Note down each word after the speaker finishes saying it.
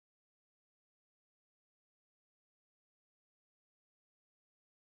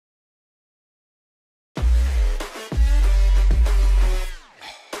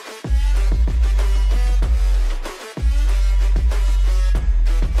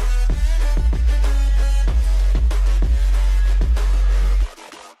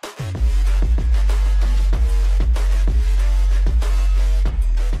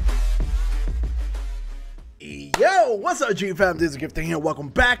What's up, G fam? This is Gifting here. Welcome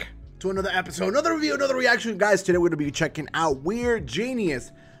back to another episode, another review, another reaction. Guys, today we're going to be checking out Weird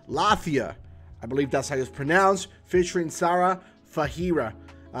Genius, Lathi. I believe that's how it's pronounced, featuring Sara Fajira.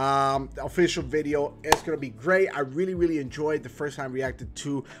 The official video is going to be great. I really enjoyed the first time I reacted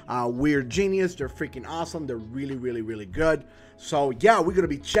to Weird Genius. They're freaking awesome. They're really good. So yeah, we're going to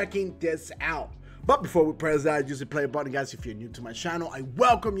be checking this out. But before we press that, use the play button, guys. If you're new to my channel, I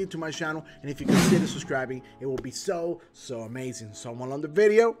welcome you to my channel. And if you consider subscribing, it will be so amazing. So while on the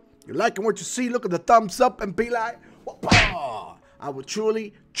video, you're liking what you see, look at the thumbs up and be like, whoa. I would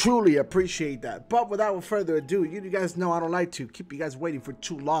truly appreciate that. But without further ado, you guys know I don't like to keep you guys waiting for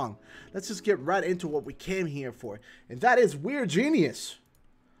too long. Let's just get right into what we came here for. And that is Weird Genius.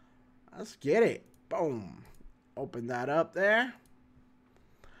 Let's get it. Boom. Open that up there.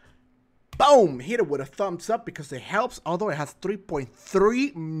 Boom! Hit it with a thumbs up because it helps. Although it has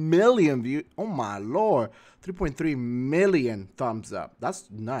 3.3 million views. Oh my lord. 3.3 million thumbs up. That's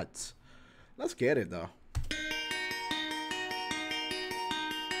nuts. Let's get it though.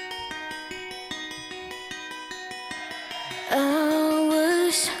 I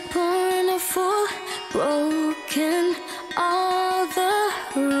was born a fool, broken all the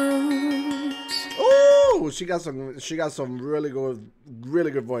rules. Ooh, she got some really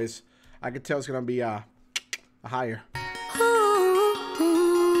good voice. I could tell it's gonna be a higher.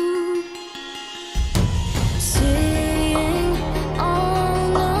 Saying all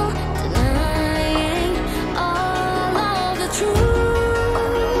no, denying all of the truth.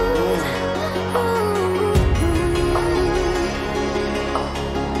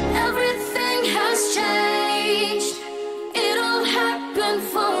 Everything has changed. It all happened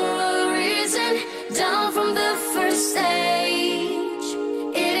for a reason. Down from the first stage.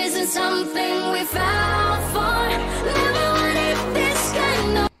 It isn't something we found for. Never wanted this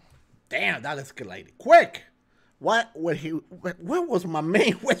kind of. Damn, that escalated quick. What was my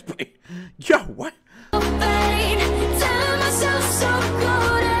main whispering? Yo, what? Pain. Tell myself so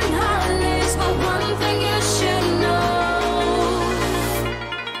good and heartless, but one thing you should know.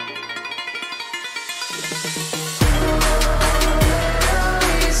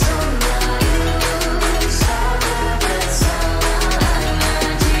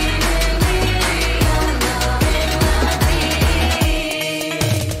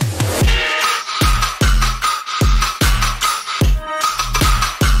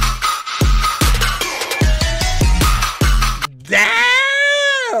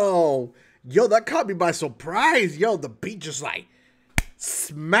 Damn! Yo, that caught me by surprise. Yo, the beat just like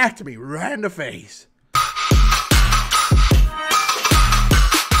smacked me right in the face.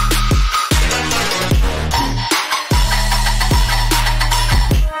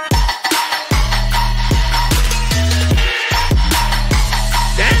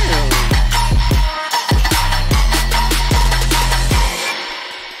 Damn!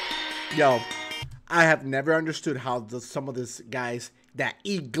 Yo, I have never understood how some of these guys that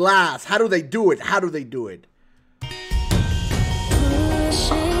eat glass, how do they do it? How do they do it? Pushing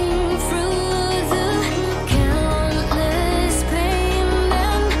through the countless pain,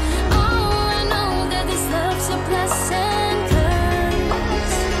 and oh, I know that this love's a blessing,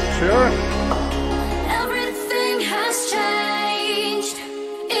 'cause Sure. everything has changed.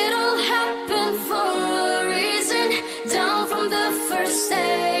 It all happened for a reason. Down from the first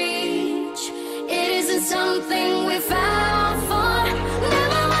stage. It isn't something we found for.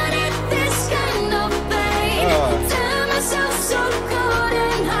 Never wanted this kind of pain. Tell myself so good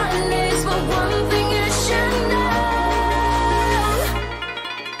and heartless, but one thing you should know.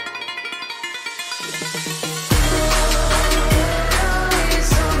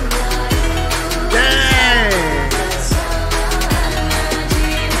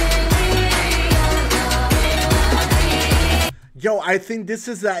 Yo, I think this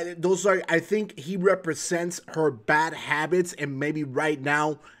is I think he represents her bad habits, and maybe right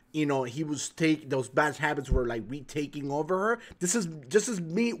now, you know, he was those bad habits were like retaking over her. This is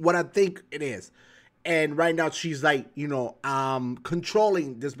me what I think it is. And right now she's like, you know,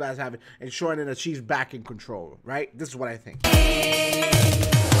 controlling this bad habit and showing it that she's back in control, right? This is what I think.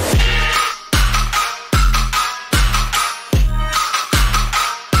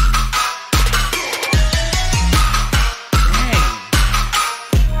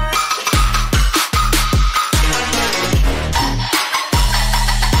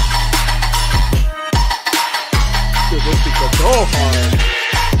 So hard.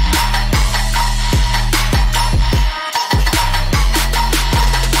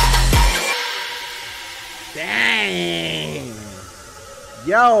 Dang.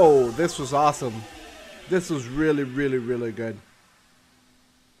 Yo, this was awesome. This was really good.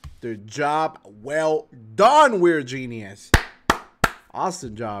 the job well done, Weird Genius.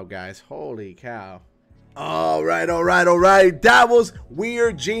 Awesome job, guys. Holy cow. All right. That was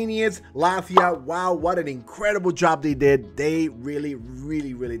Weird Genius, Lathi. Wow, what an incredible job they did. They really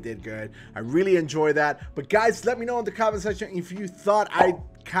did good. I really enjoy that. But guys, let me know in the comment section if you thought I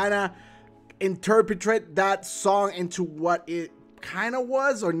kind of interpreted that song into what it kind of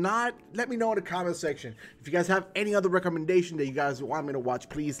was or not. Let me know in the comment section. If you guys have any other recommendation that you guys want me to watch,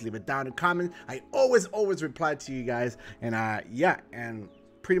 please leave it down in the comments. I always reply to you guys, and yeah, and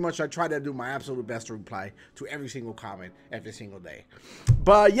pretty much I try to do my absolute best to reply to every single comment every single day.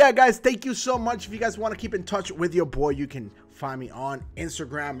 But yeah, guys, thank you so much. If you guys want to keep in touch with your boy, you can find me on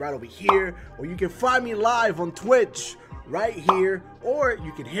Instagram right over here, or you can find me live on Twitch right here, or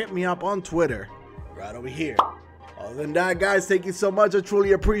you can hit me up on Twitter right over here. Other than that, guys, thank you so much. I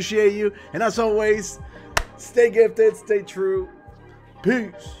truly appreciate you. And as always, stay gifted, stay true.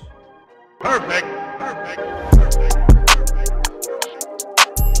 Peace. Perfect.